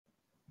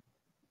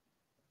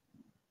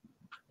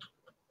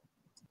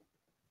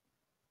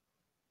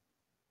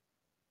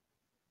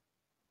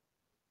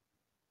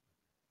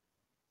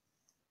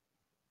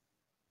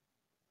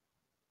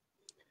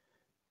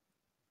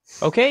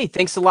Okay,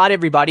 thanks a lot,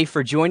 everybody,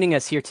 for joining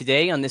us here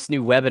today on this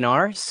new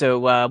webinar. So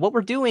what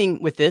we're doing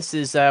with this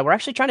is we're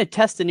actually trying to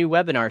test a new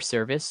webinar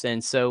service.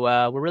 And so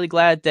we're really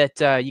glad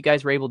that you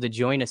guys were able to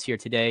join us here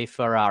today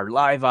for our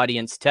live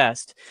audience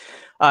test.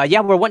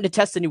 Yeah, we're wanting to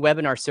test a new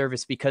webinar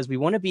service because we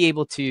want to be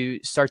able to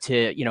start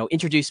to,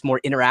 introduce more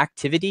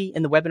interactivity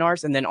in the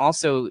webinars, and then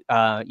also,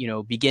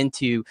 begin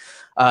to,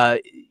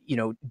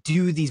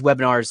 do these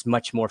webinars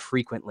much more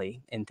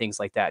frequently and things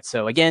like that.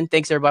 So again,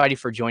 thanks everybody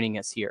for joining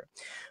us here.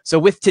 So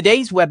with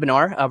today's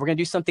webinar, we're going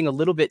to do something a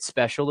little bit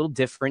special, a little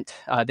different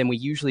than we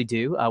usually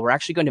do. We're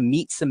actually going to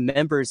meet some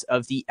members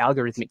of the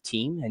Allegorithmic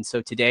team. And so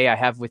today I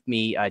have with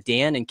me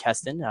Dan and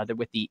Keston. They're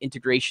with the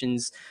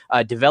integrations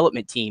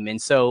development team.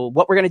 And so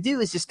what we're going to do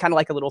is just kind of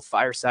like a little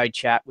fireside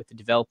chat with the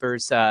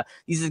developers.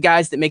 These are the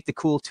guys that make the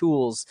cool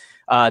tools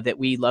that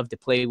we love to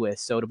play with.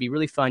 So it'll be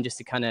really fun just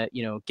to kind of,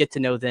 get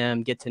to know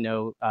them, get to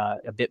know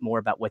a bit more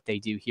about what they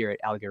do here at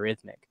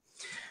Allegorithmic.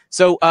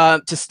 So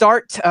to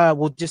start,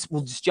 we'll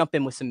just jump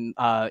in with some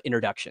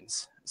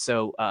introductions.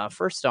 So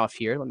first off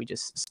here, let me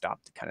just stop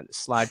the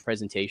slide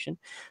presentation.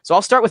 So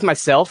I'll start with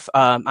myself.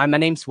 My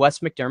name's Wes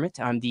McDermott.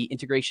 I'm the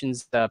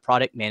integrations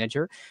product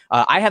manager.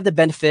 I have the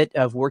benefit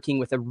of working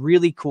with a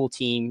really cool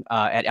team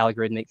at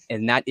Allegorithmic,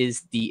 and that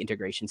is the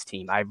integrations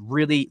team. I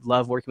really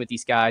love working with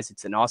these guys.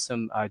 It's an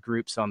awesome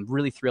group, so I'm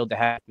really thrilled to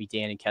have me,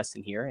 Dan and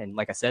Keston here. And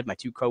like I said, my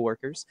two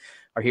coworkers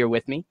are here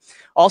with me.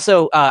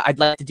 Also, I'd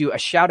like to do a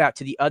shout out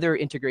to the other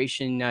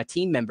integration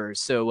team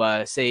members.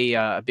 So say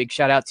a big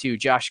shout out to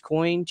Josh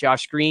Coyne,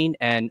 Josh Green,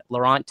 and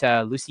Laurent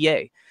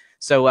Lucier.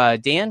 So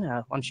Dan,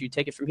 why don't you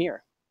take it from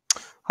here?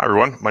 Hi,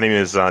 everyone. My name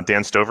is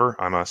Dan Stover.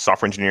 I'm a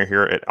software engineer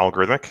here at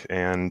Allegorithmic,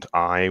 and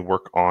I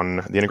work on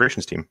the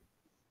integrations team.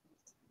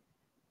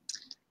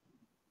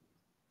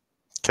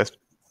 Keston.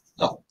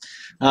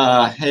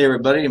 Hey,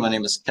 everybody. My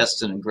name is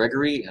Keston and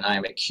Gregory, and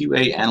I'm a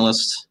QA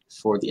analyst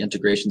for the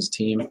integrations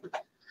team.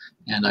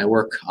 And I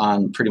work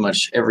on pretty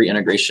much every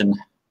integration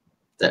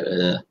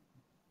that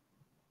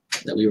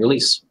we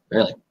release,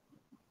 really.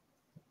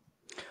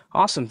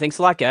 Awesome. Thanks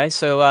a lot, guys.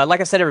 So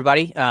like I said,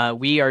 everybody,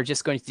 we are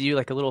just going to do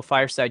like a little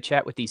fireside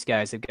chat with these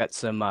guys. I've got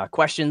some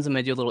questions. I'm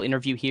going to do a little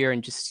interview here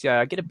and just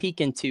get a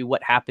peek into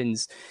what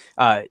happens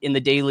in the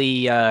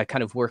daily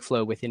kind of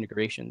workflow with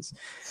integrations.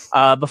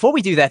 Before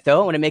we do that,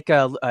 though, I want to make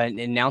an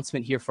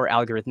announcement here for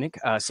Allegorithmic.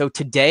 So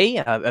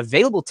today,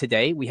 available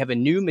today, we have a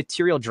new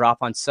material drop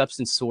on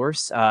Substance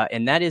Source,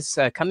 and that is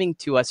coming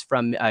to us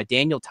from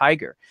Daniel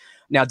Tiger.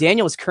 Now,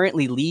 Daniel is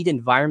currently lead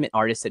environment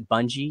artist at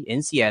Bungie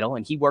in Seattle,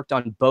 and he worked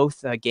on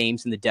both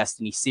games in the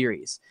Destiny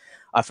series.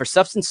 For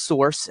Substance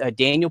Source,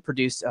 Daniel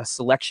produced a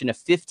selection of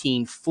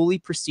 15 fully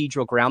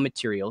procedural ground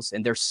materials,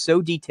 and they're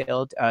so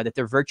detailed that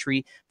they're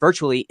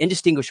virtually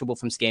indistinguishable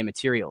from scan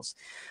materials.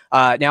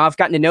 Now, I've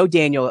gotten to know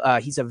Daniel.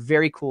 He's a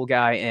very cool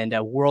guy and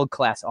a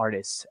world-class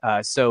artist.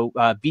 So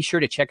be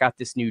sure to check out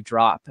this new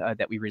drop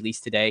that we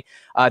released today.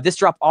 This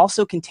drop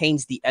also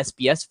contains the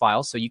SBS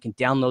files, so you can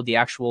download the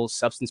actual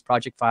Substance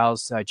project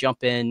files,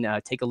 jump in,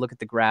 take a look at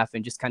the graph,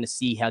 and just kind of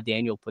see how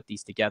Daniel put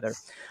these together.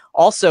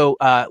 Also,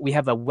 we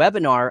have a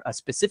webinar, a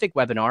specific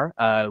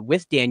webinar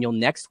with Daniel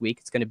next week.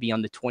 It's going to be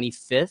on the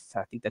 25th.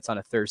 I think that's on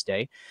a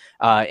Thursday.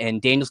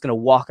 And Daniel's going to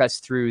walk us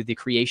through the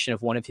creation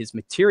of one of his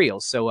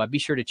materials. So be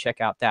sure to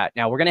check out that.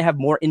 Now, we're going to have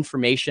more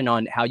information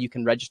on how you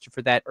can register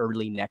for that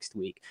early next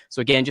week. So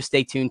again, just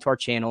stay tuned to our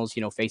channels,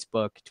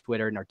 Facebook,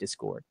 Twitter, and our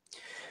Discord.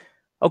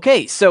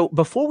 Okay, so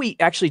before we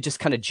actually just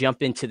kind of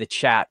jump into the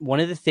chat, one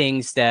of the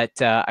things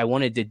that I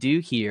wanted to do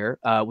here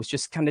was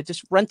just kind of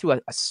just run through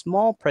a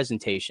small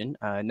presentation,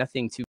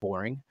 nothing too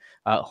boring,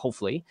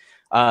 hopefully,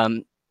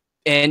 and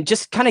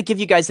just kind of give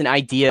you guys an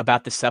idea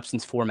about the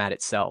Substance format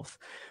itself.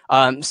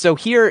 So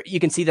here you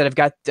can see that I've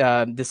got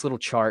this little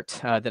chart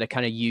that I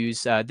kind of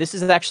use. This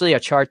is actually a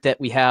chart that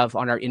we have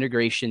on our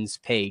integrations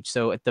page.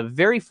 So at the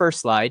very first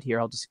slide here,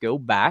 I'll just go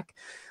back.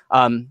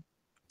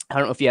 I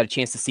don't know if you had a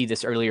chance to see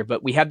this earlier,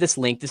 but we have this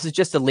link. This is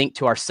just a link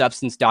to our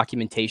Substance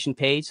documentation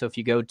page. So if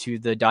you go to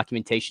the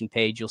documentation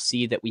page, you'll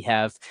see that we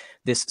have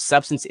this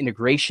Substance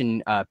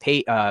integration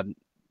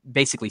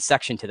basically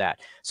section to that.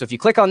 So if you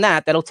click on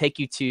that, that'll take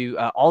you to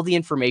all the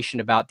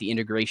information about the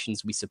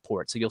integrations we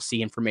support. So you'll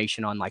see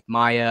information on like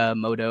Maya,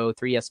 Modo,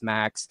 3S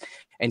Max,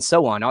 and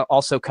so on.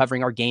 Also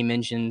covering our game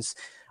engines.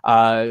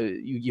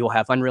 You'll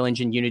have Unreal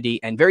Engine,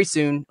 Unity, and very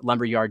soon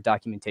Lumberyard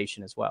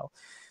documentation as well.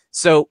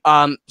 So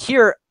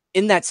here,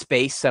 in that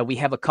space, we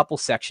have a couple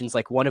sections,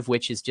 like one of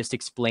which is just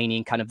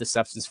explaining kind of the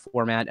Substance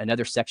format.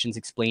 Another section's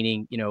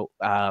explaining,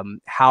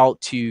 how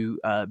to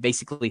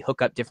basically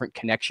hook up different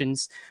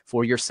connections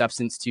for your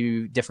Substance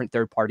to different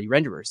third-party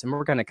renderers. And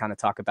we're going to kind of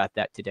talk about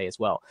that today as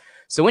well.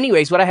 So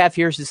anyways, what I have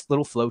here is this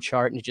little flow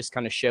chart, and it just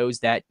kind of shows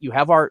that you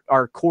have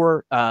our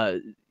core,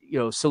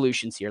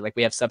 solutions here. Like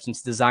we have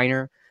Substance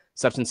Designer,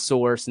 Substance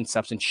Source, and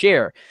Substance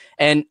Share.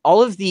 And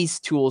all of these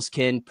tools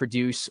can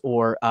produce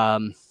or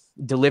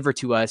deliver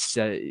to us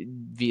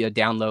via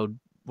download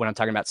when I'm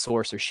talking about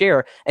source or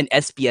share, an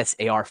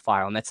SBSAR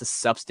file, and that's a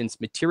substance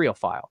material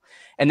file.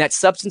 And that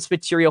substance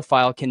material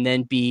file can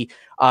then be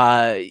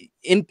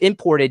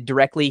imported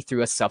directly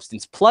through a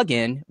Substance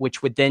plugin,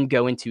 which would then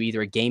go into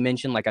either a game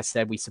engine. Like I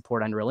said, we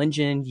support Unreal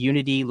Engine,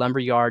 Unity,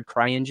 Lumberyard,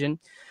 CryEngine,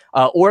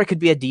 or it could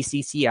be a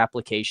DCC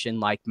application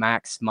like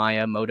Max,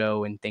 Maya,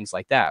 Modo, and things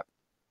like that.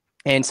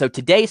 And so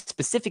today,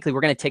 specifically,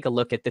 we're going to take a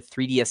look at the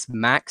 3ds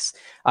Max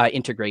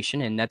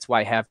integration, and that's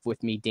why I have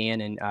with me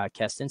Dan and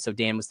Keston. So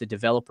Dan was the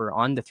developer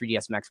on the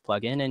 3ds Max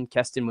plugin, and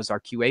Keston was our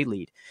QA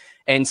lead.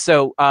 And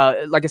so,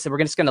 like I said, we're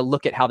just going to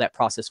look at how that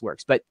process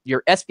works. But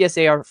your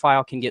SBSAR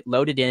file can get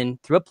loaded in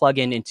through a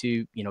plugin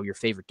into, you know, your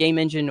favorite game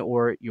engine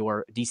or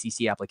your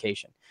DCC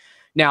application.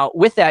 Now,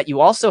 with that, you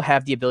also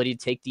have the ability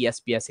to take the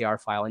SBSAR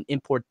file and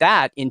import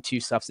that into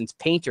Substance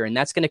Painter, and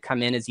that's going to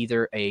come in as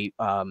either a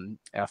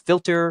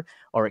filter,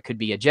 or it could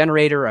be a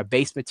generator, a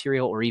base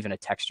material, or even a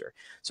texture.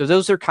 So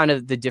those are kind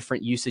of the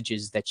different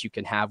usages that you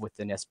can have with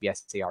an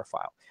SBSAR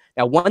file.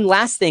 Now, one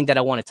last thing that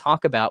I want to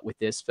talk about with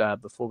this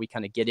before we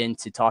kind of get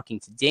into talking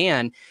to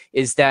Dan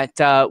is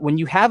that when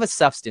you have a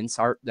substance,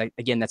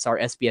 again, that's our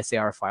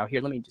SBSAR file. Here,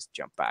 let me just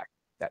jump back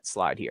that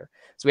slide here.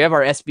 So we have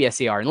our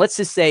SBSAR, and let's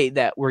just say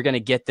that we're going to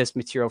get this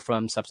material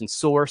from Substance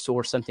Source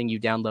or something you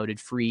downloaded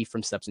free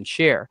from Substance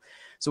Share.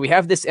 So we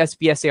have this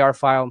SBSAR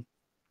file,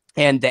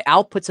 and the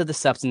outputs of the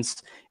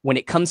substance, when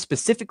it comes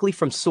specifically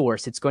from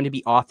source, it's going to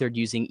be authored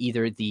using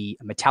either the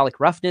metallic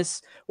roughness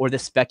or the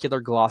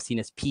specular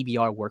glossiness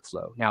PBR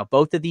workflow. Now,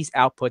 both of these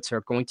outputs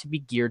are going to be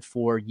geared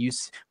for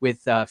use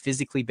with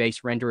physically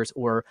based renderers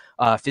or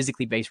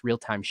physically based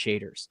real-time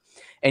shaders.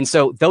 And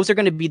so those are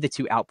going to be the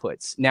two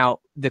outputs. Now,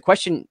 the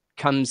question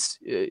comes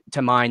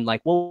to mind,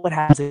 like, well, what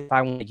happens if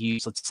I want to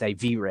use, let's say,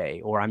 V-Ray,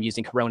 or I'm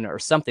using Corona or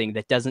something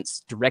that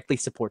doesn't directly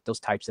support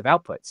those types of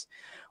outputs?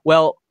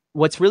 Well,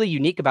 what's really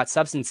unique about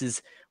Substance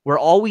is we're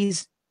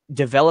always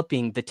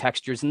developing the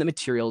textures and the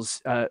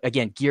materials,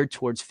 again, geared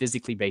towards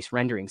physically based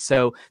rendering.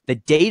 So the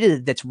data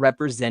that's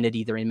represented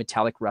either in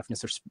metallic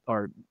roughness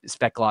or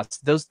spec gloss,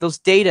 those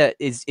data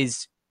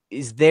is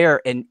there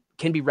and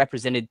can be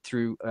represented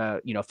through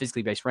you know,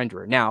 physically based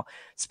renderer. Now,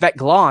 spec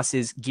gloss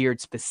is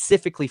geared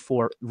specifically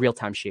for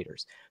real-time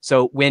shaders.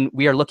 So when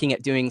we are looking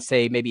at doing,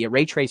 say, maybe a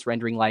ray trace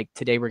rendering, like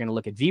today we're going to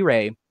look at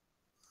V-Ray,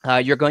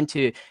 you're going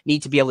to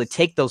need to be able to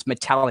take those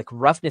metallic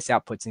roughness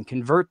outputs and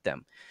convert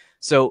them.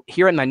 So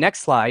here in my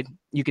next slide,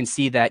 you can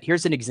see that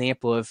here's an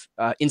example of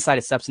inside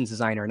a Substance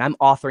Designer, and I'm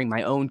authoring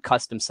my own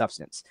custom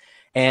substance.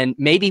 And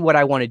maybe what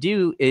I want to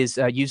do is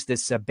use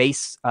this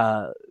base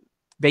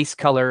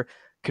color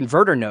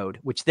converter node,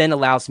 which then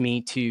allows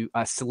me to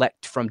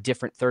select from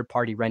different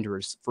third-party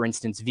renderers, for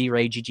instance,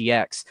 V-Ray,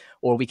 GGX,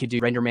 or we could do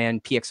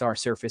RenderMan, PXR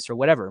Surface, or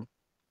whatever.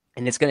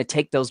 And it's going to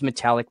take those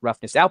metallic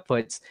roughness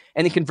outputs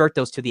and then convert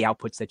those to the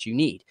outputs that you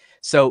need.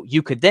 So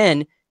you could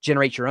then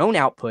generate your own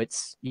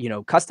outputs, you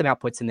know, custom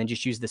outputs, and then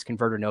just use this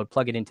converter node,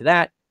 plug it into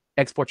that,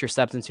 export your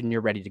substance, and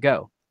you're ready to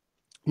go.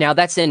 Now,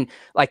 that's in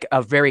like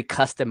a very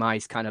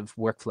customized kind of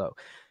workflow.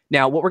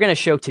 Now, what we're going to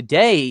show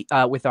today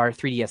with our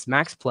 3ds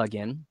Max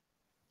plugin,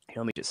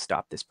 let me just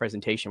stop this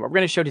presentation. What we're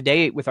going to show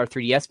today with our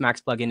 3ds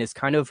Max plugin is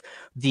kind of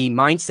the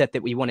mindset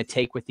that we want to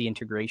take with the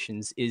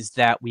integrations, is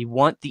that we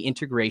want the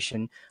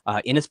integration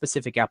in a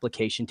specific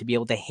application to be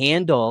able to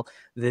handle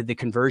the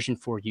conversion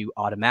for you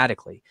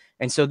automatically.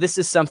 And so this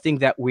is something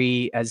that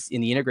we, as in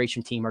the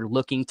integration team, are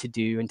looking to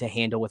do and to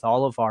handle with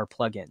all of our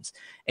plugins.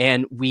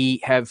 And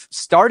we have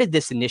started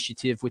this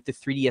initiative with the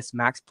 3ds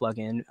Max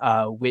plugin,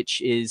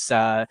 which is,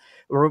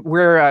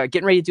 we're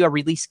getting ready to do a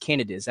release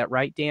candidate. Is that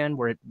right, Dan?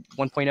 We're at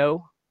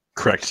 1.0?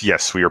 Correct.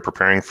 Yes, we are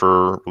preparing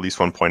for release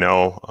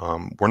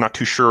 1.0. We're not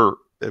too sure.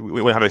 We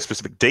don't have a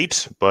specific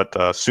date, but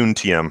soon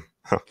TM.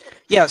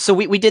 Yeah, so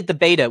we did the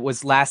beta.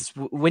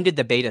 When did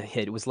the beta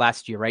hit? It was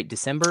last year, right?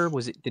 December?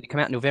 Did it come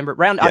out in November?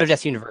 Around Yes.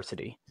 Autodesk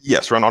University.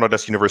 Yes, around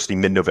Autodesk University,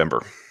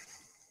 mid-November.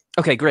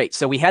 Okay, great.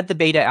 So we had the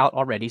beta out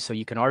already, so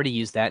you can already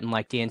use that. And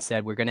like Dan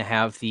said, we're going to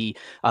have the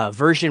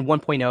version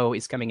 1.0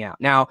 is coming out.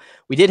 Now,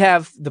 we did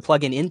have the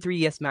plugin in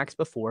 3ds Max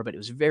before, but it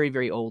was very,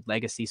 very old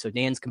legacy. So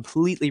Dan's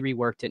completely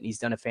reworked it, and he's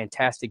done a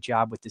fantastic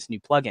job with this new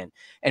plugin.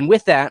 And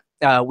with that,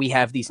 we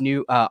have these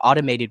new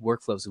automated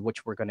workflows,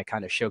 which we're going to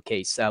kind of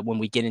showcase when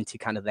we get into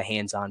kind of the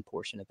hands-on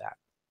portion of that.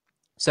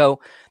 So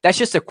that's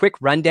just a quick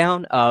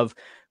rundown of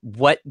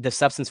what the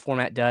Substance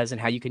format does and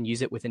how you can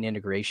use it with an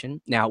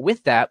integration. Now,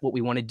 with that, what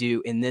we want to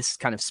do in this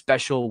kind of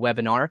special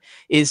webinar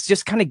is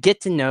just kind of get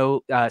to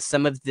know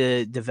some of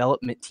the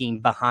development team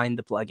behind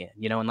the plugin.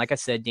 You know, and like I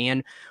said,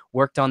 Dan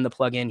worked on the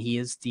plugin. He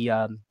is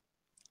the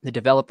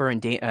developer,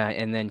 and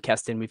then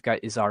Keston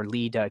is our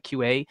lead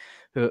QA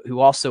who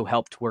also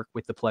helped work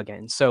with the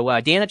plugin.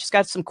 So Dan, I just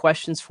got some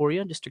questions for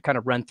you just to kind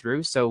of run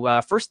through.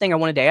 So first thing I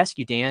wanted to ask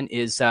you, Dan,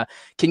 is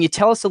can you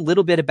tell us a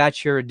little bit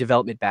about your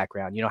development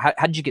background? You know, how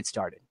did you get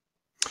started?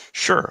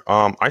 Sure.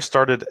 I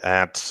started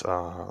at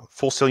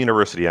Full Sail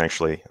University,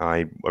 actually.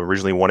 I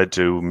originally wanted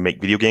to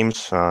make video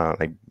games,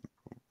 like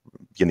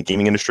in the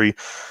gaming industry.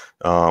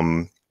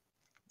 And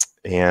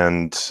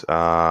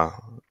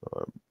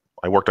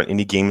I worked on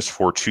indie games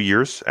for 2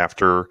 years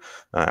after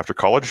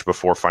college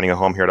before finding a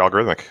home here at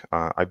Allegorithmic.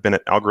 I've been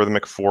at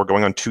Allegorithmic for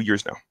going on 2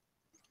 years now.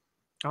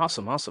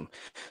 Awesome, awesome.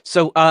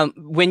 So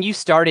when you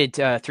started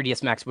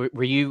 3ds Max,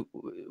 were you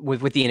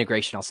with the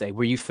integration? I'll say,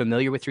 were you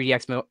familiar with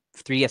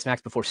 3ds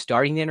Max before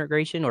starting the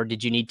integration, or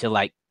did you need to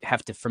like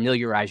have to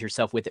familiarize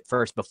yourself with it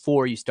first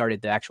before you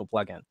started the actual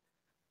plugin?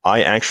 I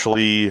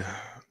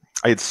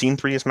had seen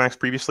 3ds Max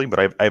previously,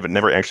 but I've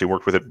never actually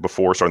worked with it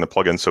before starting the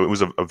plugin. So it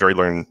was a very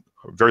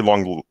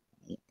long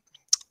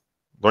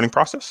learning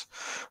process.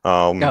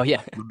 Oh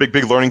yeah,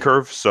 big learning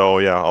curve. So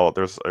yeah,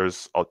 there's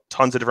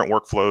tons of different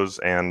workflows,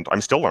 and I'm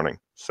still learning.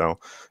 So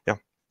yeah.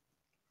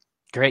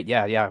 Great.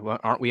 Yeah. Well,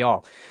 aren't we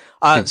all?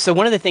 So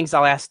one of the things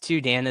I'll ask too,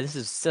 Dan, this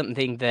is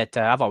something that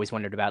I've always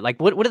wondered about. Like,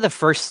 what are the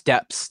first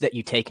steps that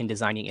you take in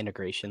designing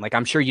integration? Like,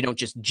 I'm sure you don't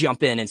just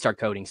jump in and start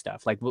coding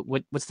stuff. Like,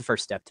 what's the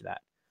first step to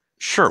that?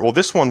 Sure. Well,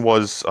 this one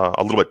was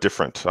a little bit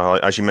different.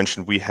 As you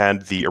mentioned, we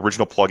had the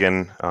original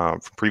plugin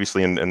from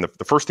previously, and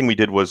the first thing we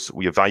did was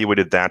we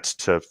evaluated that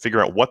to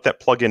figure out what that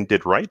plugin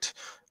did right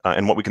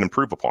and what we can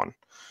improve upon.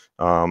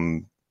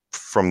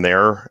 From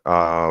there,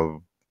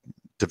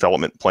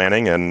 development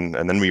planning, and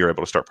then we were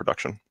able to start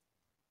production.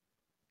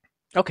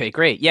 Okay,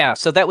 great. Yeah,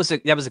 so that was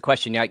a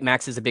question. Like,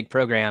 Max is a big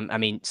program. I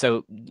mean,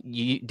 so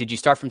did you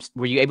start from?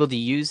 Were you able to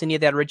use any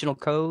of that original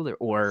code,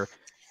 or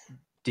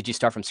did you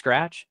start from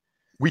scratch?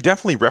 We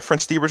definitely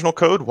referenced the original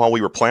code while we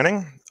were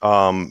planning,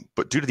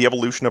 but due to the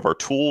evolution of our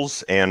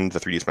tools and the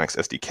 3ds Max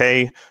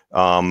SDK,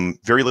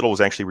 very little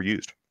was actually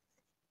reused.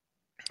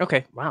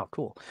 Okay, wow,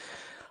 cool.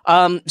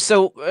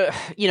 So,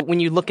 when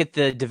you look at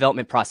the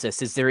development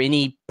process, is there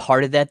any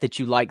part of that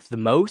you like the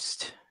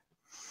most?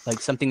 Like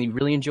something you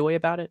really enjoy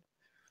about it?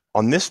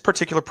 On this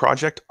particular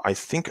project, I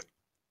think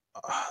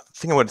the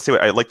thing I would say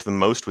I liked the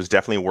most was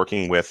definitely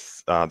working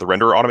with the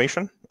render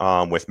automation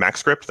with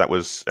MaxScript. That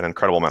was an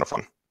incredible amount of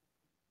fun.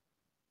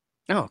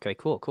 Oh, okay,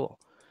 cool.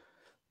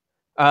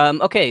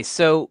 Okay,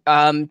 so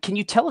can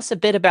you tell us a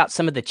bit about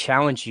some of the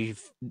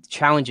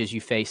challenges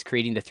you faced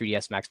creating the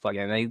 3ds Max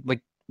plugin?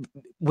 Like,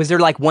 was there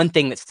like one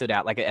thing that stood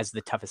out like as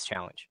the toughest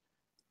challenge?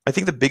 I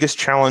think the biggest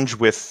challenge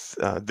with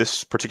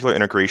this particular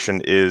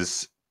integration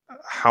is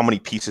how many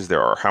pieces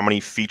there are, how many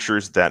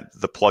features that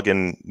the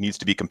plugin needs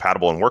to be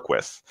compatible and work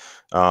with.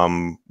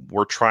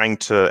 We're trying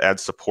to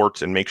add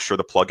support and make sure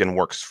the plugin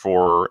works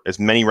for as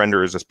many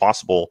renders as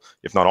possible,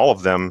 if not all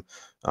of them.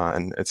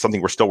 And it's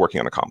something we're still working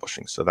on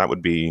accomplishing. So that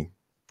would be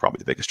probably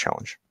the biggest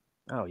challenge.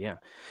 Oh, yeah.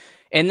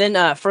 And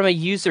then from a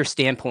user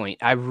standpoint,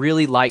 I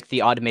really like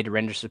the automated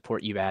render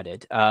support you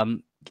added.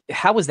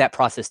 How was that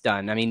process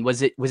done? I mean,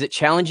 was it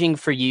challenging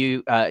for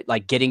you,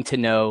 like getting to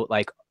know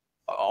like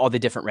all the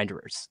different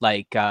renderers?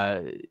 Like,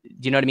 do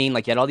you know what I mean?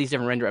 Like, you had all these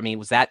different renderers. I mean,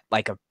 was that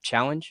like a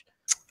challenge?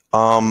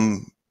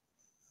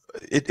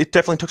 It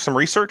definitely took some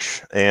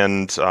research,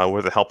 and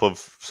with the help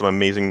of some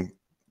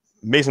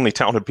amazingly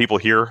talented people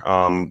here,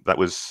 that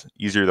was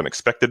easier than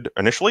expected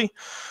initially.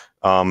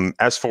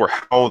 As for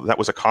how that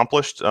was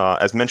accomplished,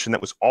 as mentioned,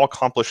 that was all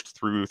accomplished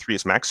through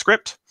 3ds Max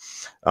script,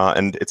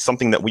 and it's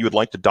something that we would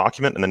like to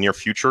document in the near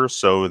future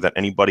so that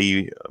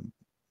anybody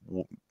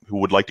who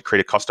would like to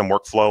create a custom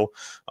workflow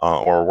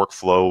or a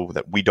workflow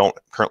that we don't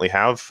currently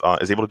have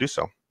is able to do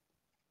so.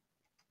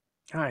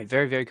 All right,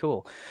 very, very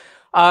cool.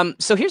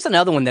 So here's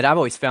another one that I've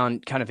always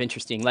found kind of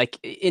interesting. Like,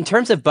 in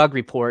terms of bug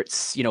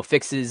reports,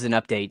 fixes and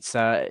updates,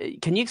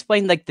 can you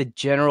explain like the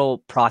general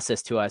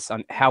process to us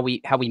on how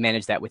we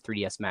manage that with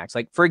 3ds Max?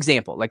 Like, for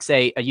example, like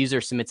say a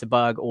user submits a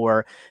bug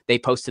or they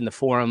post in the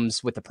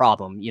forums with a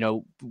problem.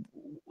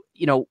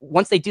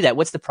 Once they do that,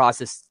 what's the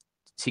process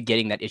to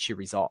getting that issue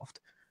resolved?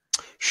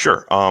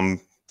 Sure.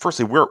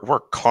 Firstly, we're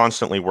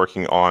constantly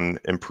working on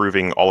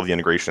improving all of the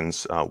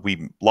integrations.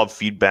 We love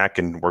feedback,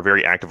 and we're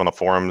very active on the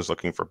forums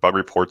looking for bug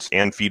reports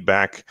and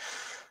feedback.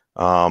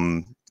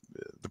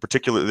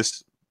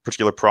 This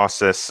particular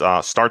process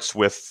starts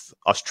with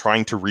us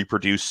trying to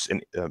reproduce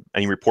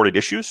any reported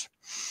issues.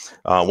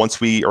 Once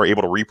we are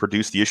able to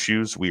reproduce the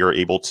issues, we are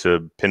able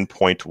to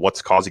pinpoint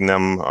what's causing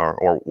them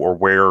or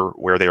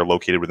where they are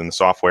located within the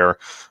software,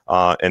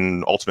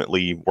 and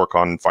ultimately work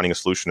on finding a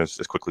solution as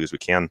quickly as we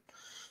can.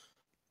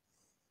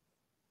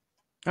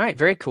 All right,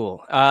 very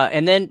cool.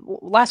 And then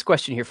last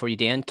question here for you,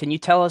 Dan. Can you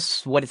tell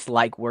us what it's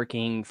like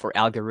working for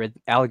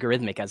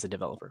Allegorithmic as a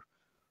developer?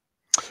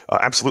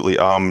 Absolutely.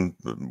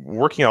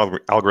 Working on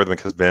Allegorithmic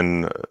has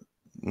been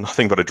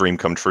nothing but a dream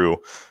come true.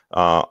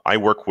 I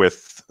work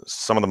with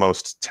some of the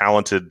most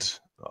talented,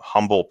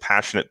 humble,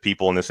 passionate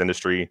people in this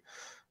industry.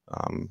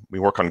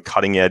 We work on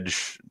cutting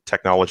edge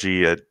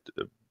technology.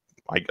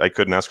 I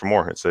couldn't ask for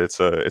more. It's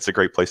a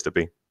great place to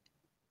be.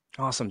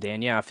 Awesome,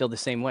 Dan. Yeah, I feel the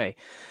same way.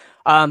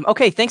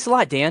 Okay, thanks a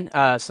lot, Dan.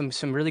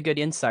 Some really good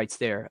insights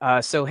there.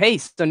 So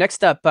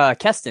next up,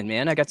 Keston,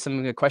 man, I got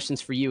some good questions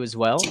for you as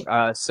well.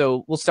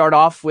 So we'll start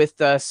off with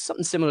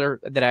something similar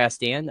that I asked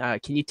Dan.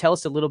 Can you tell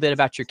us a little bit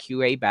about your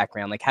QA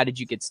background? Like, how did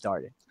you get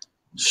started?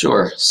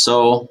 Sure.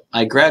 So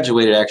I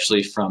graduated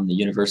actually from the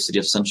University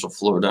of Central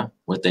Florida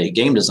with a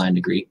game design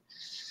degree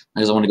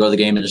because I want to go to the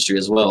game industry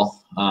as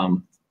well.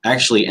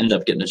 actually ended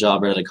up getting a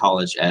job right out of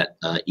college at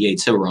EA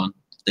Tiburon.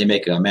 They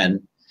make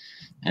Madden,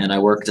 and I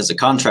worked as a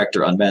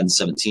contractor on Madden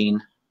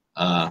 17.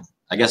 I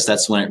guess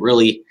that's when it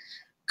really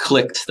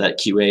clicked that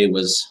QA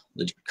was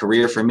the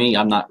career for me.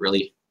 I'm not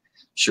really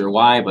sure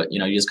why, but you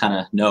just kind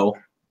of know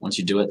once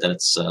you do it that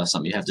it's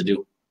something you have to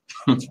do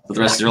for the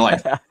rest of your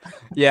life.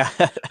 Yeah.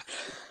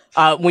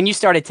 When you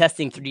started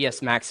testing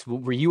 3ds Max,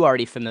 were you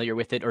already familiar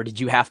with it, or did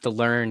you have to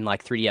learn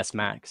like 3ds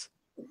Max?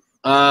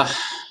 I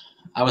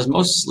was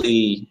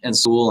mostly in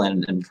school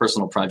and in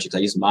personal projects. I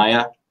used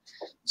Maya,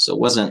 so it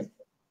wasn't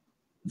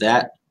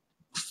that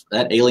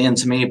alien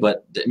to me.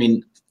 But I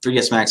mean,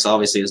 3ds Max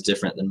obviously is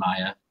different than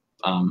Maya.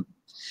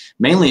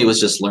 Mainly, it was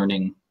just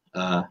learning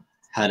how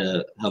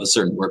the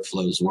certain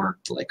workflows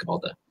worked, like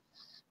about the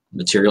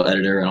material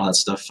editor and all that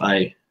stuff.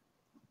 I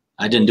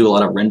didn't do a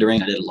lot of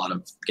rendering. I did a lot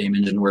of game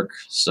engine work,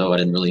 so I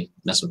didn't really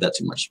mess with that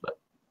too much. But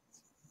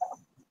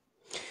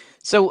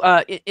so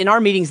in our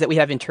meetings that we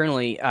have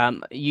internally,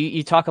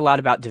 you talk a lot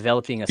about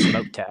developing a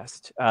smoke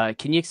test.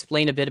 Can you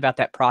explain a bit about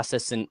that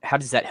process and how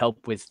does that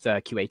help with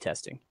QA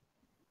testing?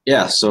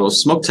 Yeah, so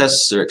smoke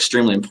tests are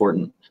extremely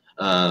important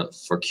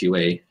for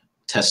QA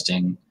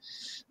testing.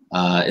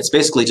 It's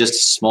basically just a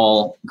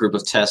small group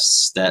of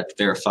tests that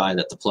verify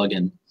that the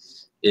plugin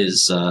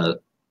is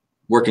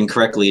working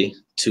correctly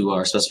to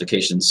our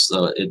specifications.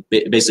 So it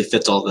basically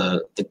fits all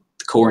the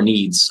core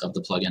needs of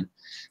the plugin.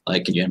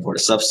 Like, can you import a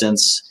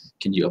substance?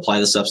 Can you apply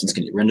the substance?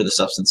 Can you render the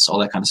substance? All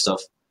that kind of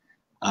stuff.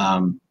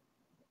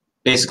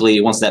 Basically,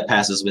 once that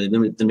passes,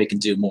 then we can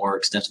do more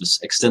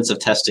extensive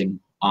testing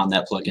on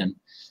that plugin.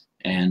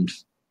 And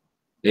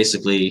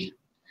basically,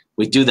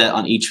 we do that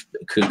on each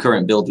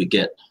concurrent build we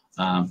get,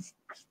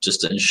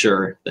 just to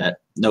ensure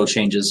that no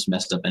changes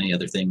messed up any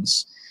other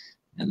things,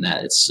 and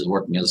that it's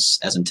working as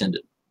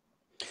intended.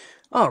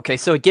 Oh, okay.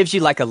 So it gives you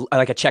like a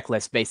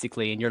checklist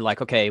basically, and you're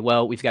like, okay,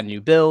 well, we've got a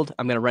new build.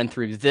 I'm going to run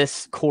through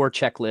this core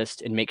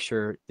checklist and make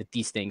sure that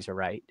these things are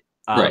right.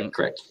 Right,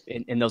 correct.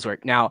 And those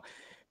work. Now,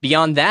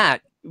 beyond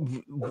that,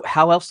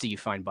 how else do you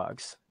find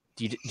bugs?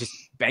 Do you just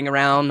bang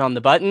around on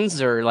the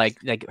buttons, or like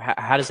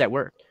how does that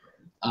work?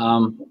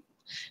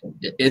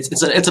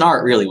 It's an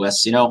art, really,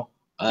 Wes. Yeah.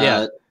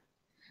 The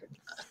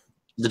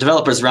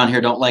developers around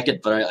here don't like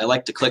it, but I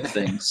like to click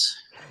things.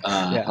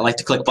 Yeah. I like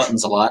to click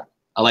buttons a lot.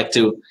 I like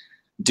to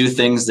do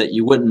things that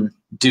you wouldn't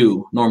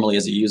do normally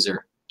as a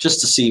user, just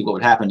to see what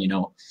would happen.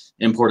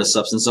 Import a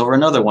substance over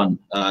another one,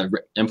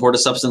 import a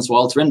substance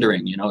while it's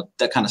rendering.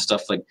 That kind of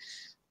stuff. Like,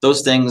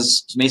 those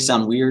things may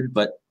sound weird,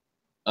 but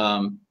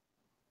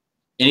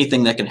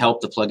anything that can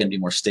help the plugin be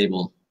more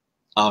stable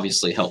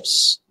obviously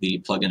helps the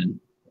plugin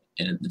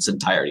in its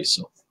entirety.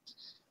 So.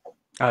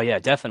 Oh yeah,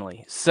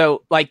 definitely.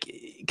 So like,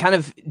 kind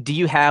of, do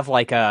you have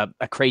like a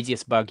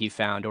craziest bug you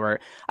found,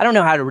 or I don't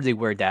know how to really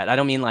word that. I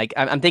don't mean like,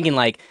 I'm thinking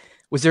like,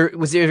 was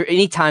there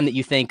any time that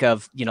you think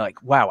of,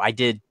 like, wow, I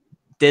did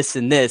this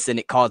and this and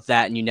it caused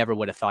that and you never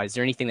would have thought? Is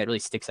there anything that really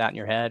sticks out in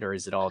your head, or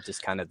is it all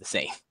just kind of the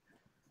same?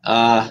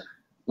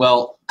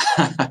 Well,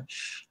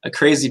 a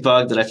crazy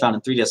bug that I found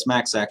in 3ds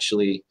Max,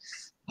 actually,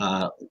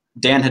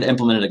 Dan had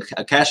implemented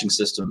a caching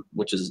system,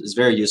 which is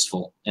very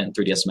useful in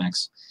 3ds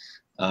Max.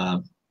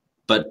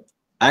 But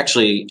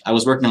actually, I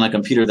was working on a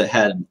computer that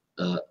had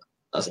a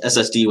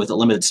SSD with a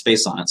limited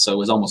space on it, so it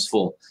was almost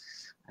full.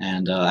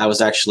 And I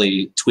was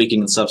actually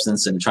tweaking the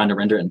substance and trying to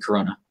render it in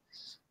Corona.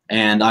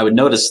 And I would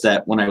notice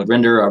that when I would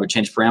render, I would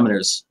change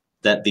parameters,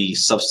 that the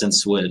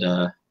substance would,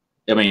 the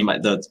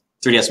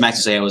 3ds Max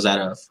would say I was out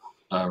of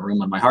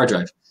room on my hard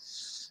drive.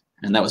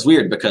 And that was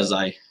weird because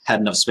I had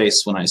enough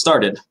space when I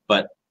started,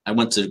 but I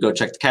went to go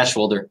check the cache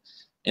folder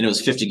and it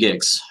was 50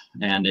 gigs.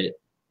 And me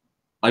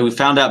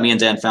and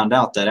Dan found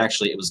out that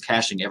actually it was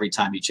caching every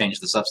time you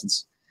changed the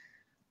substance,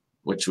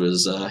 which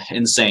was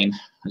insane.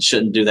 It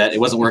shouldn't do that. It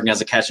wasn't working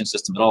as a caching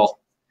system at all.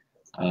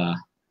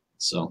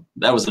 So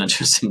that was an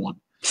interesting one.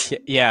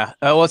 Yeah.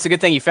 Well, it's a good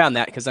thing you found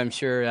that, because I'm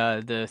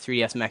sure the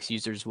 3ds Max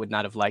users would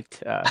not have liked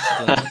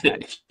that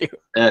issue.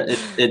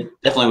 It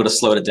definitely would have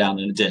slowed it down,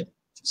 and it did.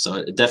 So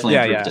it definitely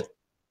improved it.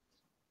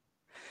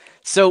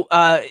 So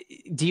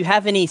do you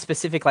have any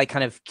specific like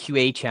kind of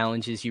QA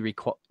challenges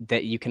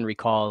that you can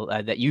recall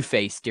that you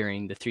faced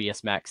during the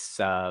 3ds Max,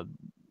 the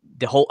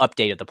whole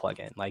update of the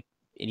plugin? Like,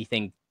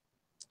 anything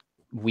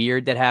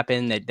weird that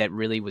happened that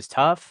really was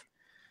tough?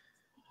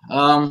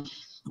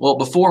 Well,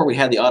 before we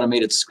had the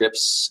automated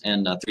scripts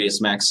in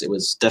 3ds Max, it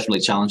was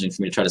definitely challenging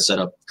for me to try to set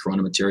up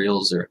Corona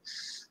materials or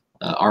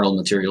Arnold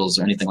materials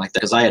or anything like that,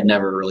 because I had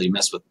never really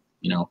messed with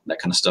that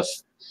kind of stuff.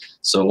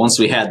 So once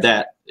we had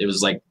that, it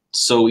was like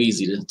so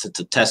easy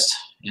to test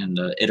and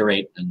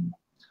iterate and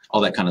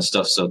all that kind of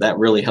stuff. So that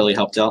really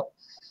helped out.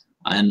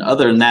 And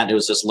other than that, it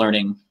was just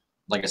learning,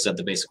 like I said,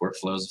 the basic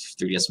workflows of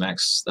 3ds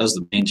Max. That was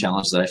the main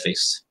challenge that I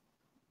faced.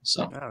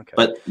 So, okay.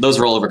 But those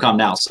are all overcome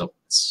now. So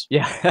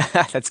yeah,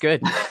 that's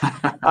good.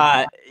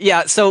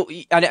 Yeah. So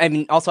I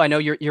mean, also I know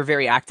you're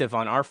very active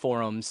on our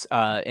forums,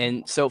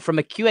 and so from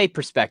a QA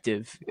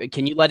perspective,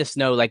 can you let us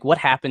know like what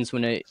happens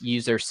when a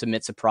user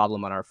submits a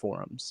problem on our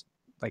forums?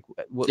 Like,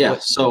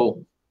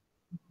 So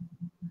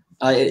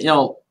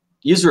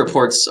user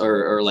reports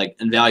are like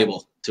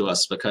invaluable to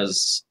us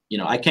because, you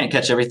know, I can't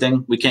catch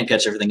everything. We can't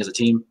catch everything as a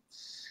team.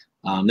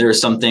 There are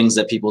some things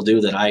that people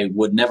do that I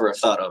would never have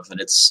thought of, and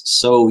it's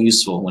so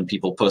useful when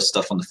people post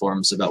stuff on the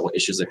forums about what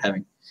issues they're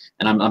having.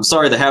 And I'm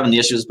sorry they're having the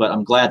issues, but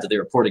I'm glad that they're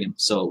reporting them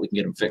so we can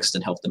get them fixed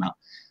and help them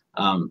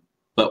out.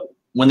 But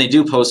when they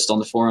do post on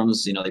the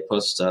forums, you know, they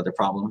post their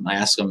problem. I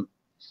ask them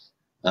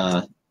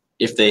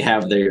if they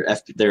have their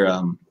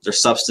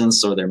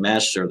substance or their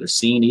mesh or their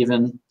scene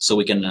even, so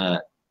we can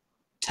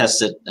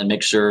test it and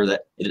make sure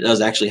that it does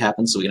actually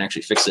happen, so we can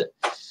actually fix it.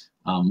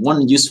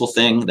 One useful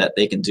thing that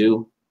they can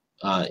do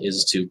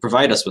is to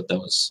provide us with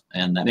those,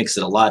 and that makes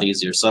it a lot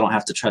easier. So I don't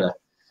have to try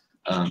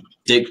to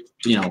dig,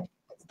 you know,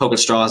 poke at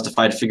straws to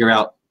grab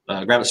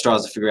at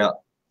straws to figure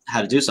out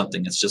how to do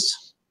something. It's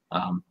just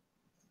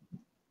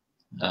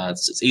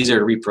it's easier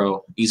to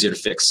repro, easier to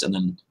fix, and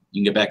then you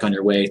can get back on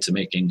your way to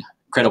making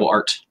incredible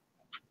art.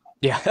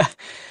 Yeah.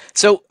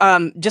 So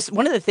just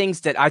one of the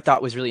things that I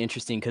thought was really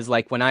interesting, because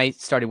like when I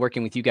started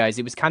working with you guys,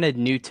 it was kind of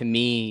new to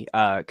me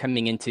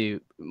coming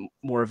into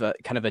more of a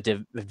kind of a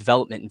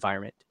development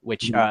environment,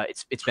 which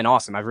it's been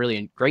awesome. I've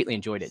really greatly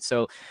enjoyed it.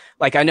 So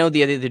like I know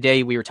the other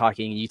day we were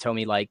talking and you told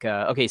me like,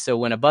 okay, so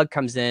when a bug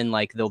comes in,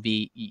 like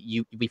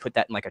we put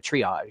that in like a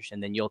triage,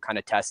 and then you'll kind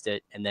of test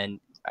it. And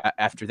then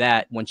after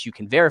that, once you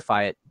can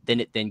verify it, then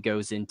it then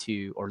goes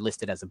into or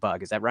listed as a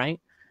bug. Is that right?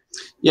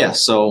 Yeah.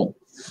 So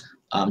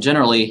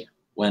generally,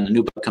 when a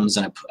new bug comes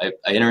in, I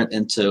enter it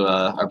into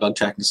our bug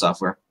tracking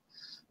software.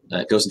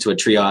 It goes into a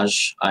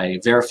triage. I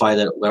verify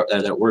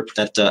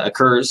that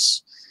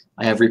occurs.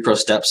 I have repro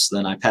steps.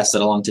 Then I pass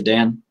that along to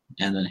Dan,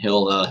 and then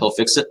he'll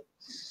fix it.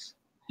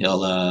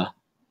 He'll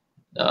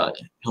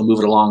move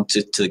it along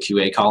to the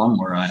QA column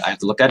where I have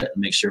to look at it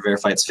and make sure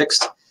verify it's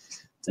fixed.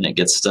 Then it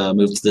gets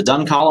moved to the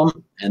done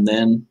column, and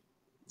then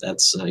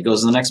it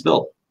goes to the next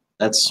build.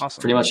 That's awesome.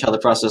 Pretty much how the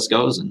process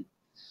goes, and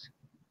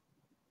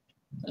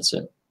that's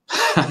it.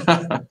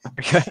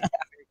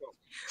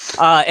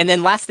 And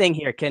then last thing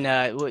here, can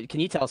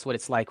you tell us what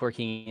it's like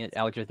working at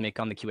Allegorithmic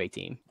on the QA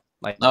team?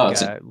 Like,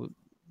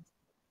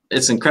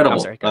 it's incredible.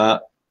 Sorry,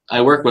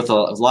 I work with a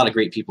lot of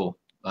great people.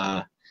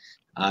 I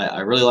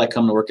really like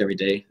coming to work every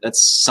day.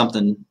 That's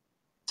something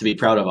to be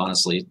proud of,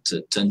 honestly.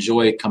 To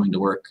enjoy coming to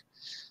work,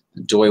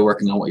 enjoy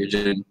working on what you're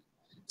doing.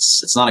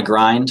 It's not a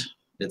grind.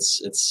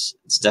 It's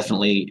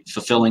definitely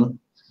fulfilling.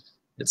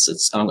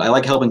 I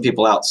like helping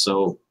people out.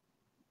 So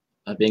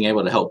being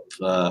able to help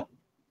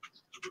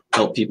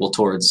people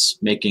towards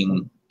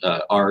making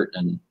art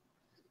and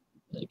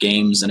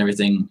games and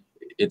everything,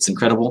 it's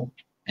incredible.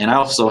 And I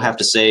also have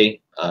to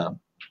say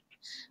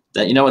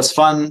that, you know, it's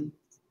fun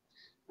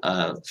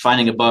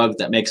finding a bug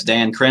that makes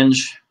Dan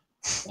cringe.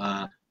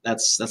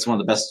 That's one of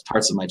the best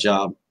parts of my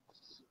job.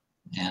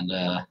 And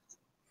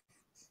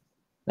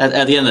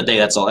at the end of the day,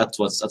 that's all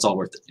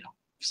worth it, you know.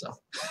 So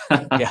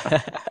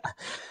yeah.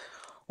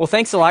 Well,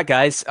 thanks a lot,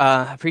 guys.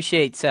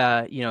 Appreciate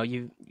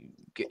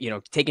you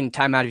know, taking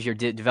time out of your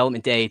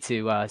development day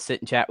to sit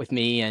and chat with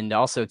me, and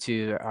also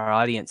to our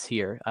audience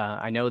here.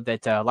 I know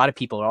that a lot of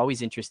people are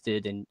always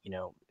interested in, you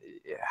know,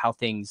 how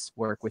things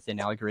work within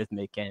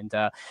Allegorithmic, and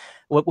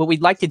what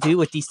we'd like to do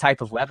with these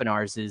type of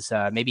webinars is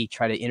maybe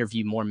try to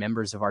interview more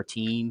members of our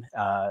team,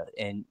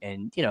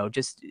 and you know,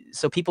 just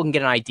so people can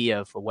get an idea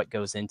of what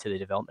goes into the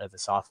development of the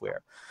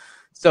software.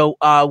 So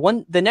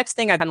the next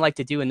thing I'd kind of like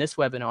to do in this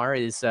webinar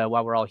is,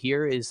 while we're all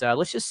here, is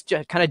let's just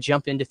kind of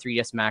jump into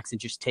 3ds Max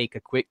and just take a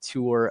quick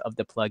tour of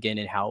the plugin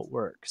and how it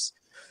works.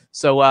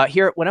 So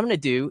here, what I'm going to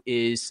do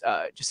is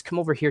just come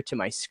over here to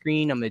my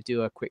screen. I'm going to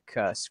do a quick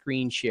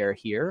screen share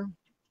here.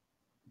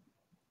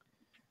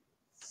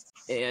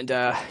 And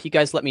you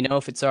guys let me know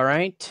if it's all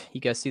right. You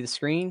guys see the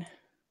screen?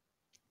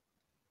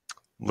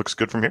 Looks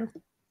good from here.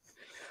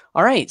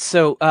 All right,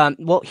 so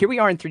well, here we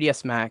are in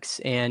 3ds Max,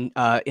 and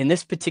in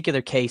this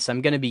particular case, I'm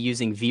going to be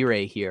using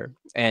V-Ray here.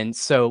 And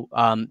so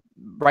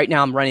right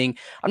now I'm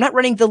not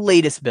running the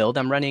latest build.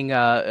 I'm running,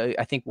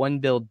 I think, one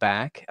build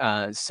back.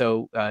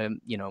 So,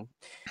 you know,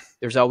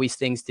 there's always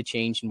things to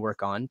change and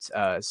work on.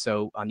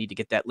 So I'll need to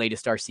get that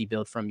latest RC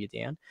build from you,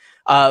 Dan.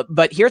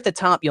 But here at the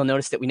top, you'll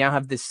notice that we now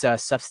have this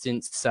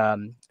Substance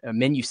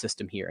menu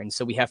system here. And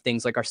so we have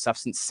things like our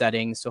Substance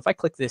settings. So if I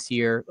click this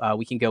here,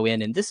 we can go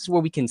in, and this is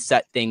where we can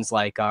set things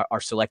like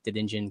our selected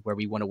engine, where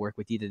we want to work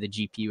with either the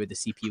GPU or the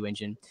CPU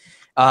engine.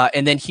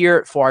 And then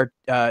here for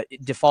our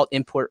default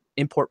import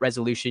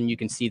resolution, you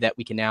can see that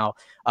we can now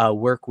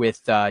work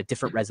with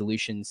different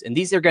resolutions. And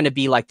these are going to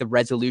be like the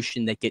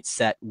resolution that gets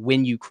set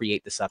when you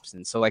create the substance.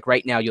 So like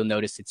right now, you'll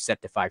notice it's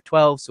set to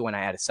 512. So when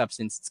I add a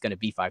substance, it's going to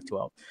be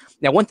 512.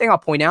 Now, one thing I'll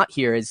point out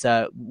here is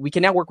we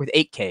can now work with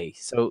 8K.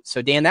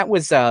 So Dan, that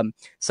was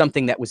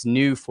something that was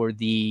new for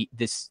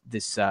this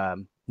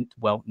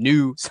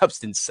new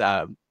Substance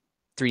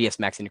 3ds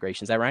Max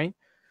integration. Is that right?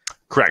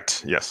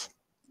 Correct. Yes.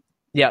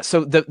 Yeah.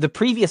 So the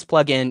previous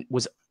plugin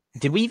was,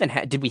 did we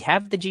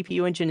have the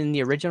GPU engine in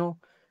the original?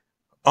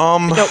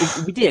 No,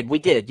 we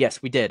did.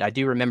 Yes, we did. I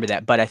do remember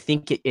that, but I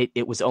think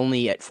it was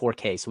only at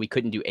 4K, so we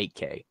couldn't do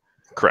 8K.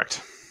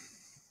 Correct.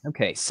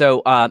 Okay,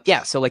 so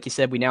yeah, so like you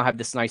said, we now have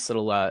this nice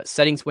little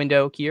settings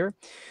window here.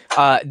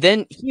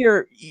 Then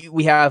here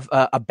we have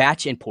a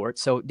batch import.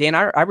 So Dan,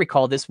 I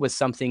recall this was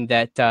something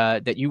that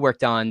that you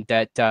worked on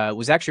that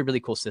was actually a really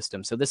cool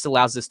system. So this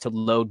allows us to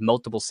load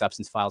multiple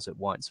Substance files at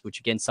once, which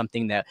again,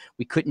 something that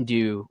we couldn't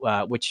do,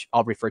 which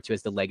I'll refer to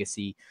as the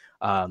legacy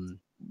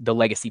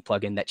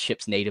plugin that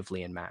ships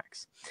natively in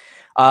Macs.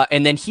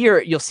 And then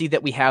here you'll see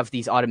that we have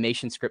these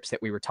automation scripts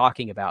that we were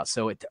talking about.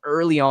 So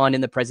early on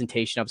in the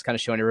presentation, I was kind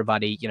of showing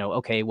everybody,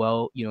 okay,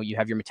 well, you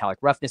have your metallic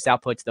roughness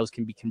outputs. Those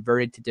can be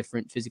converted to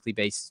different physically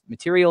based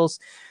materials.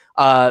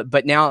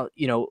 But now,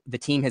 the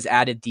team has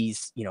added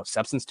these,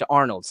 Substance to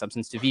Arnold,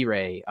 Substance to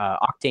V-Ray,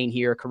 Octane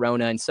here,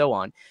 Corona, and so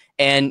on.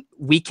 And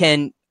we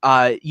can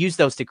use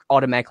those to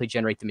automatically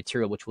generate the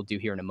material, which we'll do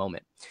here in a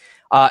moment.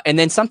 And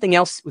then something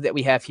else that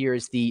we have here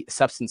is the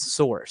Substance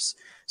source.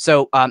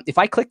 So if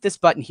I click this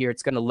button here,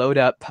 it's going to load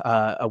up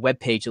a web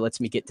page that lets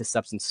me get to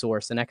Substance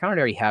source. And I kind of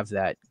already have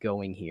that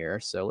going here.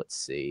 So let's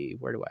see,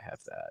 where do I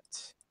have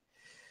that?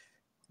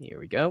 Here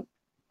we go.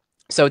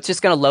 So it's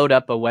just going to load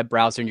up a web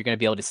browser and you're going to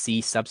be able to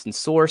see Substance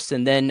source.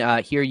 And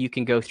then here you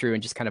can go through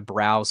and just kind of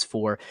browse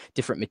for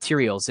different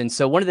materials. And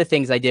so one of the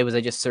things I did was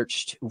I just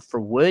searched for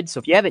wood. So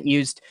if you haven't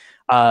used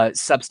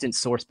Substance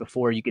source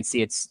before, you can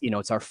see it's,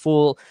 it's our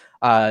full,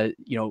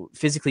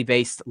 physically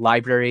based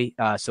library.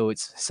 So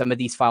it's some of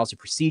these files are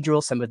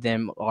procedural. Some of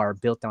them are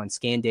built on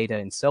scan data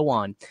and so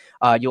on.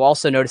 You'll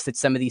also notice that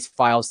some of these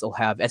files will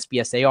have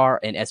SBSAR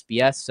and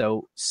SBS.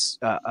 So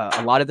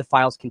a lot of the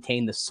files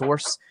contain the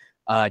source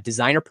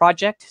designer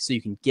project, so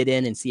you can get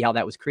in and see how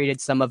that was created.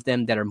 Some of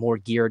them that are more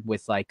geared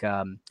with like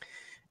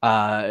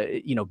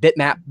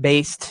bitmap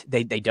based,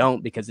 they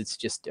don't, because it's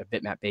just a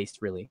bitmap based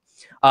really.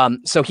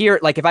 So here,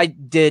 like if I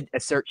did a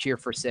search here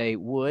for say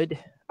wood,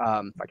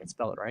 if I can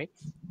spell it right,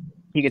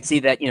 you can see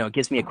that it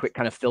gives me a quick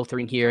kind of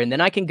filtering here, and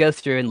then I can go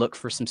through and look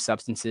for some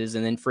substances.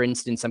 And then for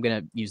instance, I'm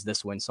going to use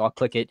this one, so I'll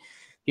click it.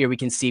 Here we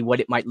can see what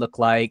it might look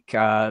like,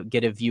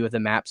 get a view of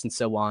the maps and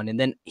so on. And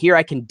then here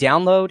I can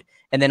download,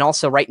 and then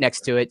also right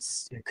next to it,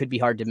 it could be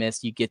hard to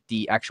miss, you get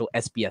the actual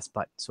SBS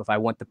button. So if I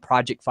want the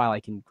project file, I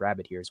can grab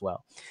it here as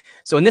well.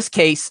 So in this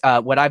case,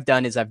 what I've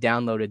done is I've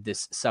downloaded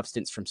this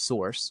Substance from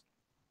source.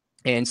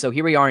 And so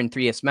here we are in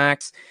 3ds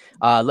Max.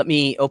 Let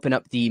me open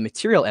up the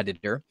material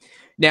editor.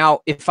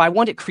 Now, if I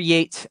want to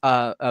create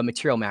a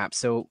material map,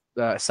 so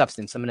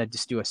Substance, I'm going to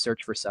just do a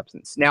search for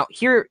Substance. Now,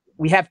 here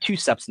we have two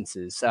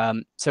substances.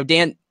 So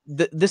Dan,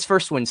 this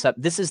first one,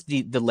 this is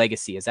the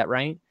legacy, is that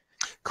right?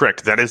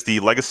 Correct. That is the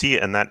legacy,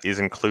 and that is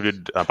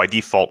included by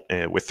default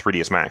with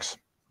 3ds Max.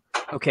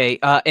 Okay,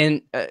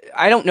 and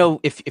I don't know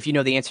if you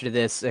know the answer to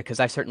this, because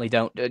I certainly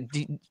don't.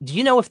 Do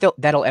you know if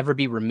that'll ever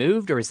be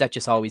removed, or is that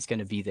just always going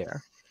to be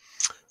there?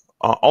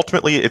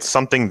 Ultimately, it's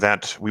something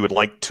that we would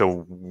like to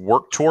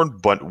work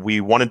toward, but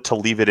we wanted to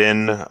leave it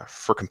in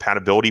for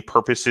compatibility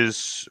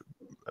purposes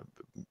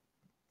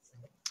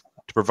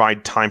to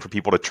provide time for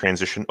people to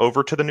transition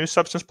over to the new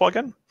Substance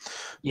plugin.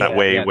 Yeah, that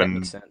way, that when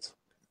makes sense.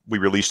 We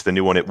released the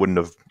new one, it wouldn't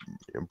have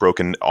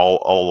broken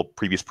all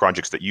previous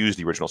projects that used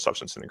the original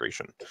Substance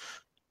integration.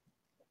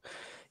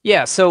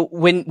 Yeah, so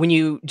when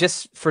you,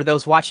 just for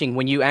those watching,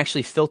 when you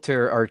actually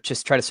filter or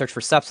just try to search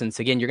for Substance,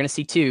 again, you're going to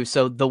see two.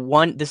 So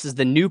this is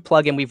the new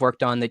plugin we've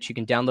worked on that you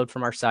can download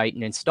from our site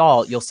and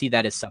install. You'll see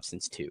that as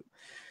Substance 2.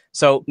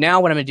 So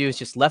now what I'm going to do is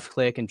just left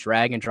click and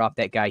drag and drop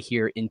that guy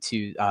here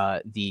into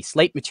the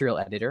Slate material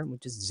editor. We'll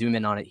just zoom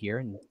in on it here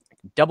and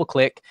double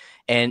click,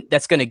 and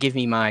that's going to give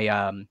me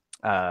my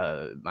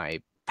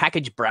my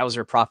package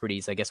browser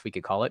properties, I guess we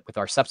could call it, with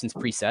our Substance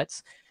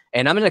presets.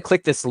 And I'm going to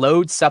click this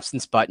load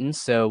Substance button.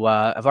 So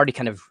I've already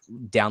kind of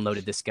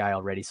downloaded this guy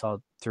already, so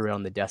I'll throw it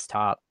on the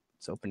desktop.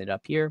 Let's open it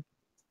up here.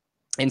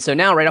 And so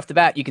now right off the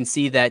bat, you can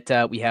see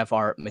that we have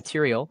our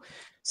material.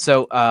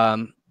 So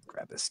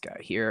grab this guy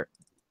here.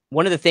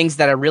 One of the things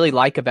that I really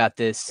like about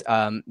this,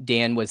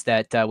 Dan, was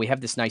that we have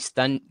this nice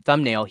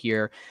thumbnail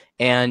here,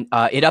 and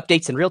it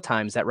updates in real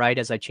time. Is that right?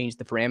 As I change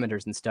the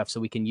parameters and stuff, so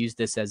we can use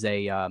this as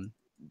a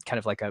kind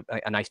of like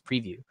a nice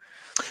preview.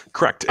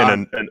 Correct.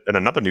 And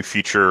another new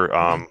feature,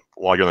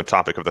 while you're on the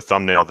topic of the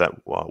thumbnail, that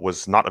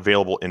was not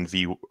available in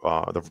the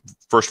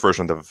first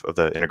version of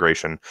the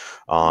integration,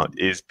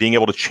 is being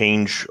able to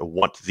change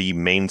what the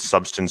main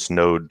Substance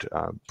node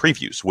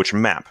previews, which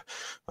map,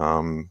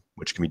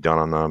 which can be done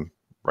on the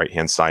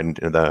right-hand side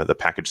in the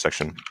package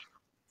section.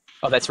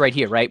 Oh, that's right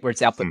here, right, where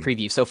it's output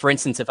preview. So for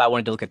instance, if I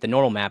wanted to look at the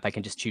normal map, I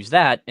can just choose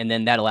that, and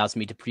then that allows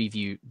me to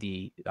preview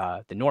the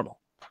normal.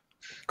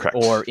 Correct.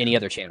 Or any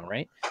other channel,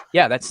 right?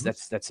 Yeah, that's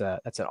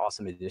an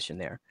awesome addition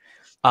there.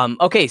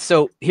 Okay,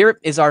 so here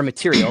is our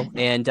material,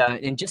 and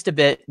in just a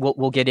bit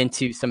we'll get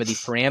into some of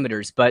these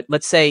parameters. But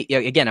let's say,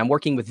 again, I'm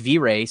working with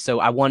V-Ray, so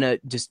I want to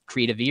just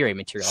create a V-Ray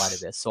material out of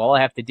this. So all I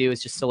have to do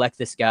is just select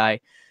this guy,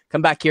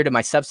 come back here to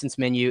my Substance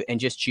menu, and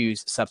just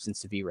choose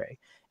Substance to V-Ray.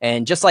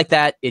 And just like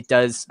that, it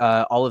does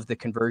all of the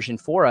conversion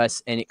for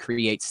us, and it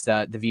creates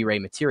the V-Ray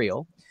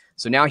material.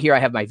 So now here I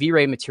have my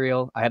V-Ray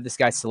material. I have this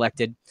guy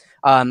selected.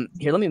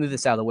 Here, let me move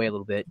this out of the way a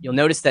little bit. You'll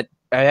notice that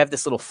I have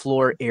this little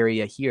floor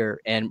area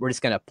here, and we're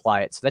just going to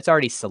apply it. So that's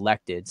already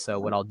selected. So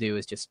what I'll do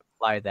is just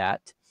apply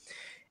that.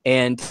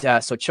 And so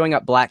it's showing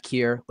up black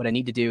here. What I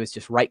need to do is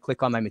just right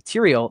click on my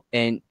material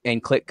and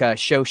click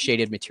show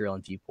shaded material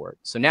in viewport.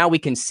 So now we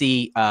can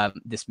see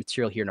this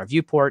material here in our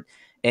viewport.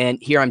 And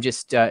here I'm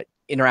just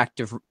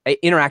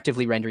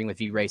interactively rendering with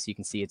V-Ray. So you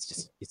can see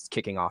it's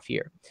kicking off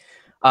here.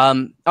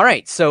 All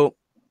right. So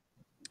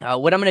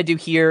what I'm going to do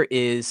here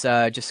is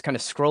just kind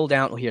of scroll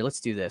down. Well, here, let's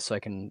do this so I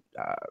can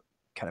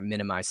kind of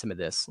minimize some of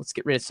this. Let's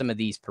get rid of some of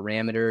these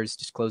parameters,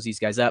 just close these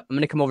guys up. I'm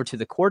going to come over to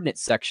the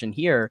coordinates section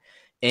here,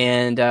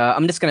 and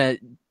I'm just going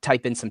to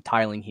type in some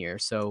tiling here.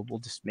 So we'll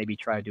just maybe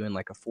try doing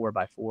like a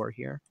 4x4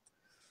 here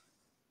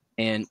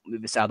and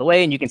move this out of the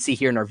way. And you can see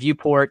here in our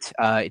viewport,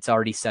 it's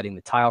already setting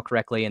the tile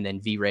correctly, and then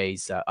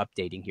V-Ray's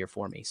updating here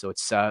for me. So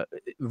it's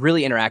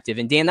really interactive.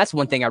 And Dan, that's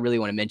one thing I really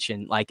want to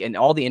mention, like in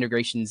all the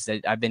integrations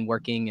that I've been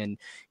working, and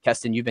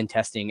Keston, you've been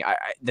testing,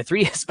 the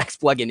 3ds Specs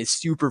plugin is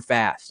super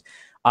fast.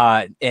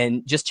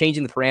 And just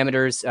changing the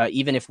parameters,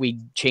 even if we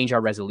change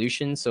our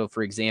resolution. So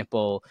for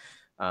example,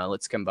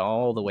 let's come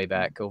all the way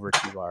back over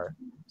to our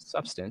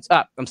Substance.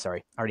 I'm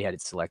sorry, I already had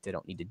it selected. I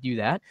don't need to do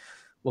that.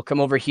 We'll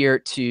come over here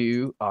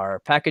to our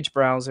package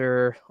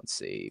browser. Let's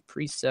see,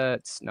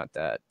 presets, not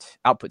that,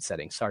 output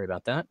settings. Sorry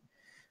about that.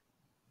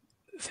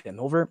 Fit them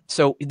over.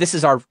 So this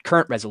is our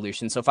current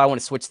resolution. So if I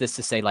want to switch this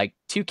to say like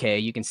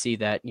 2K, you can see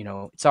that, you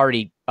know, it's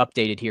already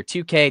updated here.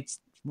 2K, it's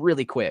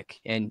really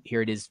quick. And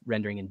here it is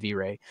rendering in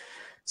V-Ray.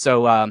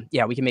 So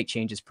yeah, we can make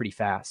changes pretty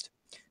fast.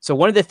 So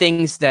one of the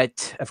things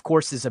that, of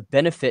course, is a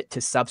benefit to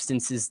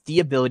Substance is the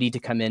ability to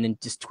come in and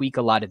just tweak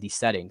a lot of these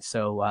settings.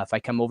 So if I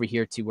come over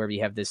here to where we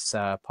have this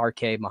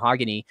parquet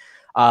mahogany,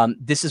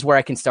 this is where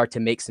I can start to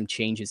make some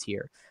changes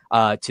here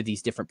to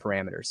these different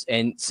parameters.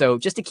 And so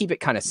just to keep it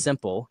kind of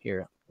simple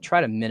here, try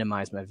to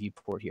minimize my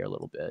viewport here a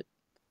little bit.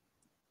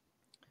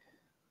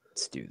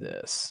 Let's do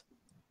this.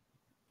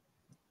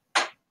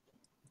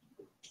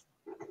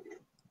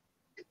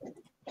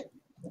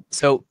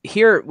 So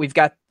here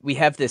we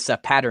have this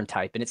pattern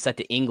type, and it's set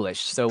to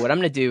English. So what I'm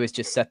going to do is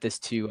just set this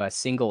to a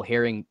single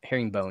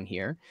herringbone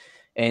here.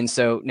 And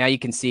so now you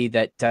can see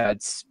that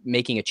it's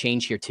making a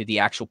change here to the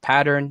actual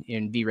pattern,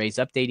 and V-Ray's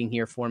updating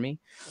here for me.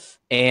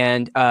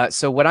 And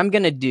so what I'm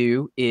going to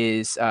do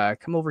is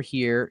come over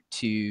here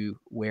to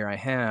where I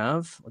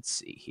have, let's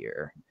see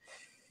here,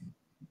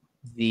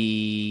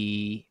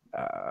 the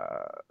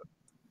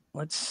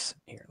let's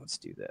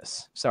do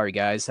this. Sorry,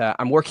 guys.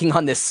 I'm working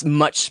on this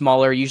much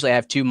smaller. Usually I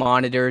have 2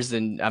 monitors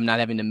and I'm not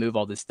having to move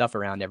all this stuff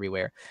around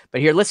everywhere. But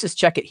here, let's just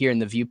check it here in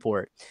the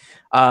viewport.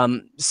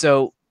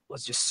 So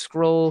let's just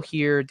scroll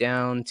here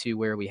down to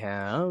where we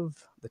have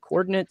the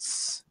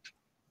coordinates.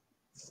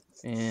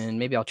 And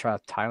maybe I'll try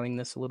tiling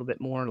this a little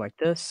bit more like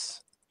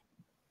this.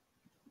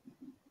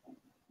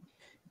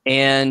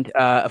 And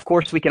of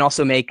course, we can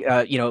also make,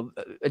 you know,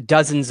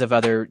 dozens of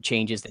other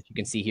changes that you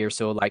can see here.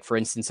 So like, for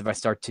instance, if I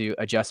start to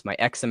adjust my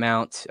X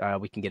amount,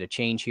 we can get a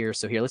change here.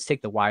 So here, let's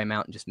take the Y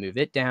amount and just move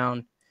it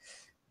down.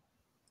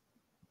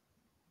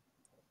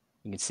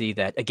 You can see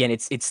that, again,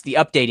 it's the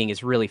updating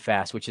is really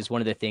fast, which is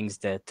one of the things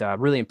that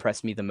really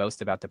impressed me the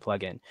most about the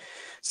plugin.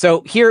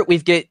 So here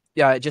we've got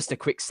just a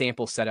quick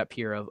sample setup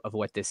here of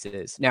what this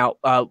is. Now,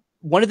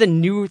 one of the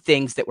new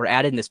things that were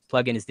added in this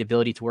plugin is the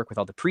ability to work with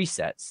all the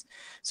presets.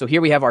 So here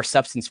we have our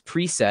Substance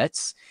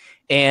presets.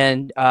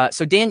 And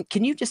so Dan,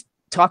 can you just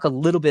talk a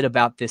little bit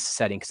about this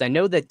setting? Because I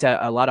know that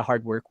a lot of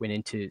hard work went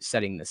into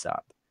setting this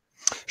up.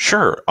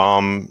 Sure.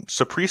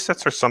 So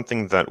presets are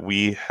something that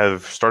we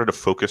have started to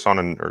focus on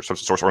or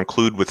Substance Source or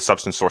include with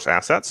Substance Source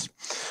assets.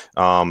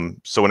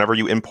 So whenever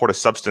you import a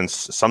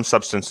substance, some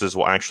substances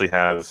will actually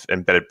have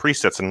embedded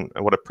presets. And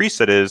what a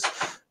preset is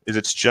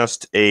it's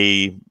just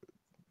a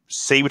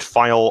saved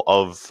file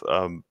of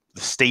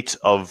the state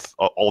of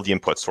all the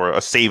inputs, or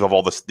a save of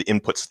all the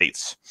input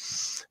states.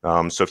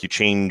 So if you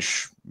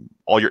change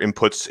all your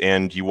inputs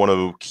and you want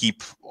to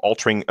keep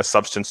altering a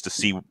substance to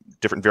see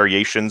different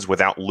variations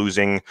without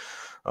losing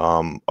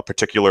a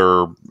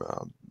particular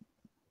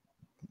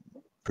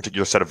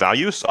set of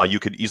values, you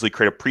could easily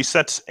create a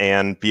preset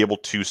and be able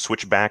to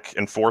switch back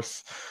and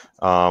forth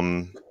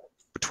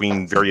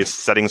between various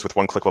settings with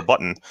one click of a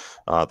button.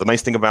 The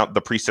nice thing about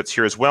the presets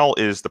here as well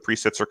is the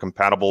presets are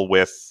compatible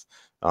with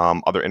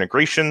other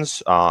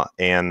integrations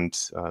and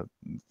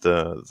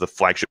the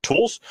flagship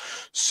tools.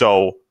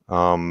 So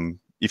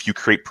if you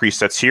create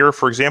presets here,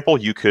 for example,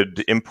 you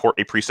could import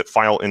a preset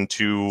file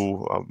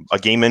into a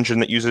game engine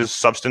that uses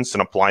Substance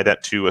and apply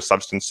that to a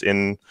Substance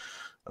in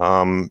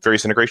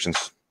various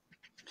integrations.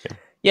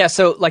 Yeah,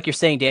 so like you're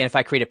saying, Dan, if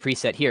I create a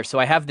preset here, so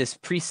I have this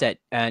preset,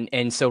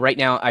 and so right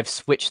now I've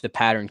switched the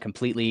pattern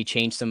completely,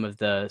 changed some of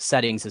the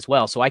settings as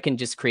well. So I can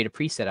just create a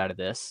preset out of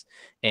this,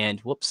 and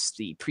whoops,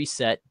 the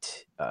preset,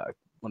 let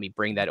me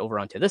bring that over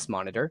onto this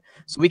monitor.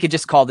 So we could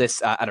just call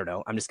this, I don't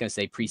know, I'm just going to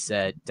say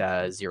preset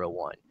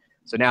 01.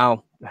 So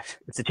now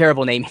it's a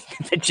terrible naming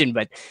convention,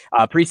 but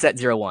preset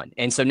 01.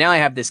 And so now I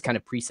have this kind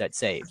of preset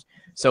saved.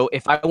 So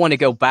if I want to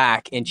go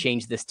back and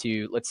change this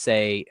to, let's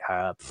say,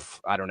 I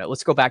don't know,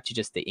 let's go back to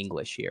just the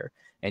English here.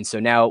 And so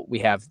now we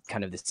have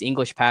kind of this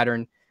English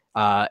pattern,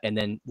 and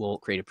then we'll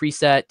create a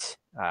preset.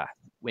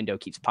 Window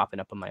keeps popping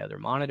up on my other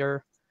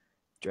monitor.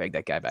 Drag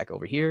that guy back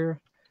over here,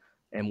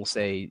 and we'll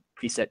say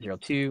preset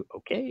 02.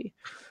 Okay.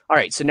 All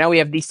right. So now we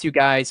have these two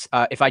guys.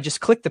 If I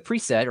just click the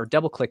preset or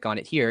double click on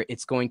it here,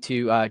 it's going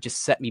to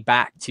just set me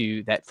back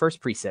to that first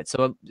preset.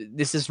 So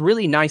this is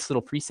really nice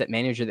little preset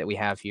manager that we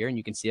have here. And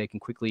you can see I can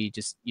quickly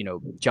just,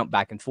 jump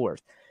back and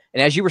forth.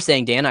 And as you were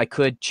saying, Dan, I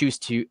could choose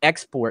to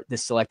export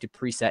this selected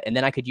preset, and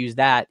then I could use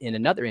that in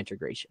another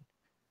integration.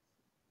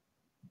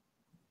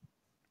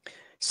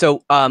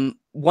 So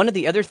one of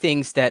the other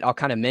things that I'll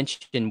kind of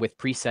mention with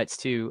presets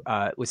too,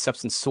 with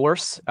Substance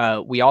Source,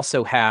 we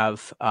also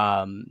have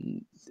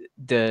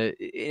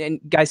and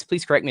guys,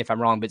 please correct me if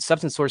I'm wrong, but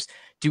Substance Source,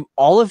 do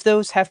all of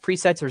those have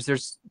presets, or is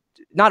there's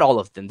not all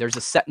of them? There's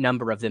a set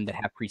number of them that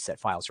have preset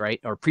files,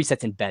 right? Or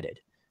presets embedded.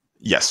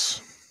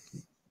 Yes.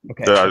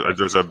 Okay.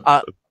 There's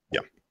a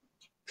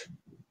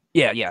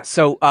Yeah.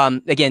 So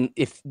again,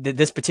 if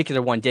this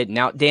particular one did,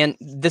 now Dan,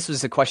 this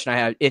was a question I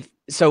had.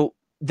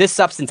 This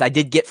Substance I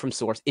did get from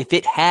Source, if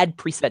it had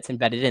presets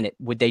embedded in it,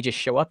 would they just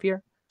show up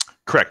here?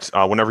 Correct.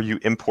 Whenever you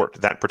import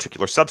that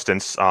particular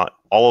substance,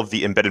 all of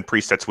the embedded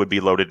presets would be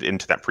loaded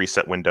into that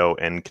preset window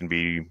and can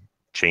be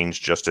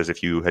changed just as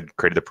if you had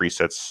created the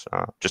presets,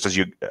 just as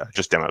you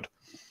just demoed.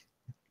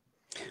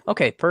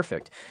 Okay,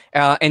 perfect.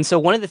 And so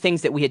one of the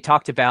things that we had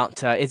talked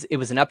about is it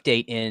was an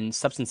update in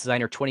Substance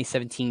Designer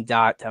 2017.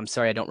 I'm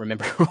sorry, I don't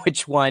remember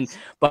which one,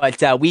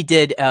 but we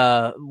did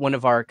one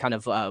of our kind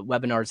of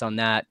webinars on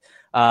that.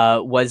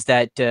 Was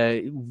that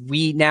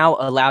we now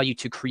allow you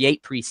to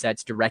create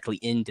presets directly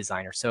in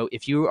Designer. So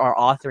if you are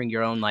authoring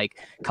your own like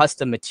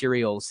custom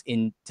materials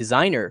in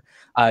Designer,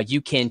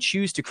 you can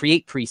choose to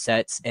create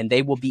presets, and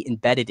they will be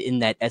embedded in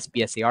that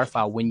SBSAR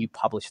file when you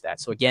publish that.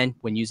 So again,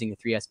 when using the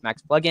 3S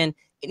Max plugin,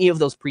 any of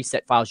those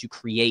preset files you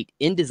create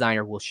in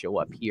Designer will show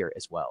up here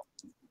as well.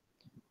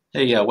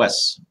 Hey,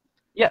 Wes.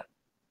 Yeah.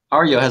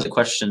 Ario has a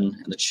question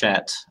in the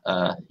chat.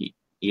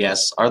 He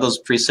asks, are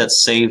those presets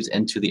saved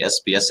into the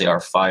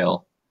SBSAR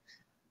file?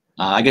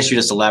 I guess you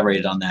just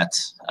elaborated on that.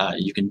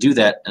 You can do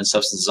that in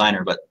Substance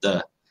Designer, but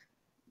the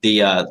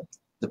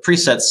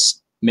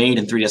presets made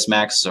in 3ds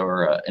Max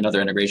or in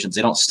other integrations,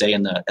 they don't stay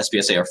in the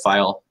SBSAR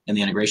file in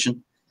the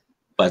integration,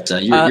 but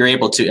you're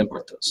able to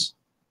import those.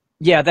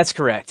 Yeah, that's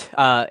correct.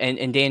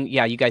 And Dan,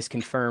 yeah, you guys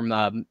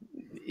confirm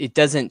it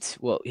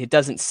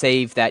doesn't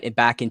save that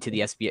back into the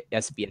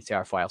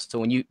SBSAR file. So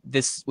when you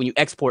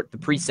export the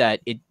preset,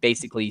 it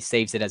basically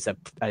saves it as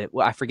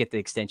well, I forget the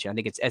extension. I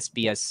think it's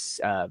SBS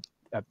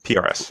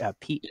PRS.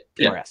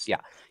 PRS, yeah.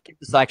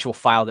 It's the actual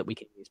file that we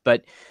can use.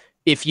 But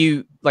if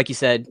you, like you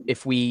said,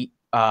 if we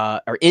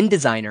are in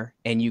Designer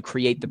and you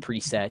create the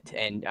preset,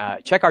 and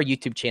check our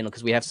YouTube channel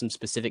because we have some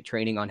specific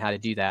training on how to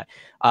do that,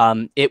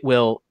 it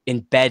will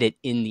embed it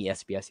in the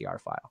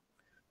SBSAR file.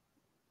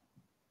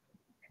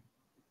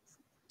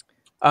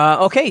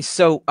 Okay,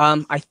 so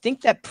I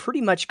think that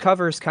pretty much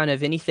covers kind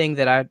of anything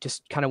that I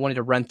just kind of wanted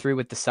to run through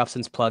with the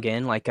Substance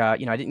plugin. Like, I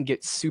didn't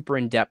get super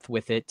in depth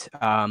with it.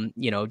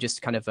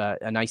 Just kind of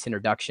a nice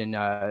introduction.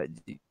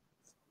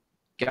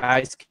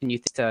 Guys, can you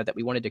think that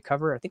we wanted to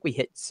cover? I think we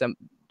hit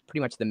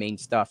pretty much the main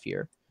stuff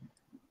here.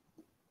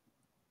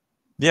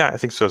 Yeah, I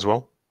think so as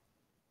well.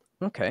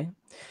 Okay.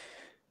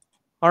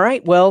 All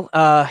right. Well,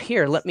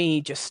 here, let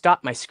me just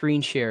stop my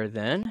screen share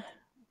then.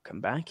 Come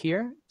back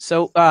here.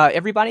 So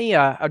everybody,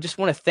 I just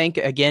want to thank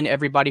again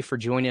everybody for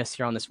joining us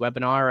here on this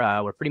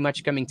webinar. We're pretty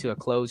much coming to a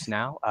close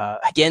now.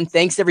 Again,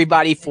 thanks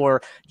everybody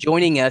for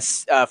joining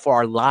us for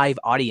our live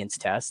audience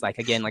test. Like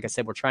I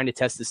said, we're trying to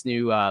test this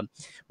new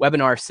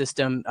webinar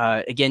system.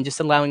 Again, just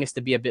allowing us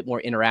to be a bit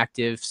more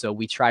interactive. So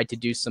we tried to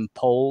do some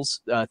polls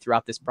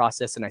throughout this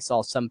process, and I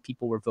saw some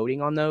people were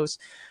voting on those.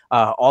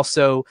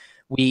 Also,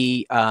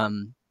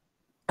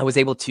 I was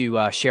able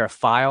to share a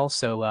file,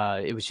 so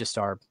it was just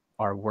our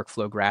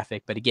workflow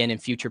graphic. But again, in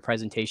future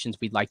presentations,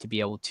 we'd like to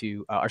be able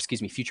to,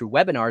 future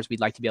webinars, we'd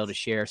like to be able to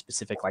share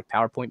specific like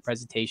PowerPoint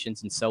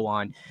presentations and so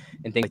on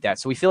and things like that.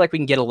 So we feel like we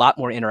can get a lot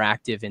more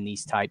interactive in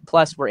these type.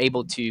 Plus, we're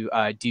able to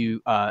do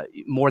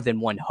more than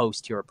one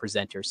host here or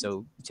presenter.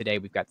 So today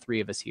we've got 3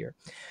 of us here.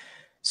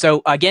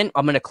 So again,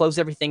 I'm going to close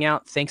everything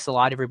out. Thanks a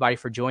lot, everybody,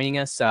 for joining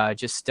us.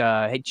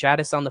 Hey, chat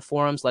us on the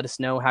forums. Let us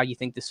know how you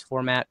think this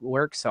format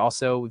works.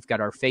 Also, we've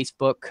got our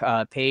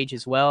Facebook page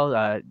as well.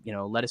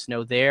 Let us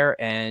know there.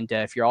 And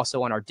if you're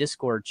also on our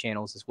Discord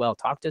channels as well,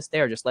 talk to us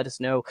there. Just let us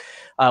know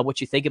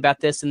what you think about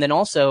this. And then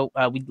also,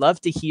 we'd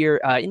love to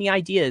hear any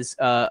ideas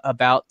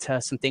about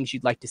some things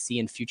you'd like to see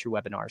in future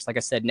webinars. Like I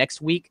said, next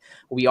week,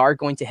 we are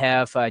going to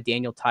have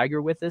Daniel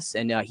Tiger with us,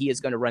 and he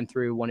is going to run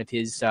through one of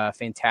his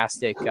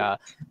fantastic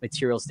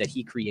materials that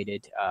he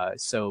created.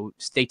 So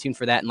stay tuned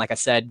for that. And like I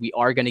said, we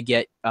are going to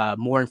get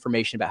more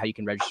information about how you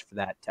can register for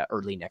that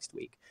early next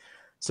week.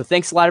 So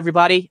thanks a lot,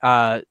 everybody.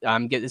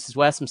 This is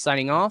Wes. I'm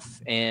signing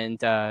off. And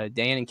Dan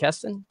and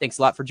Keston, thanks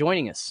a lot for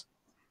joining us.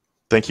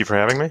 Thank you for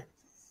having me.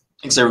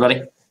 Thanks,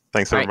 everybody.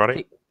 Thanks, everybody.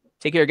 Right.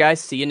 Take care, guys.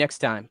 See you next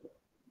time.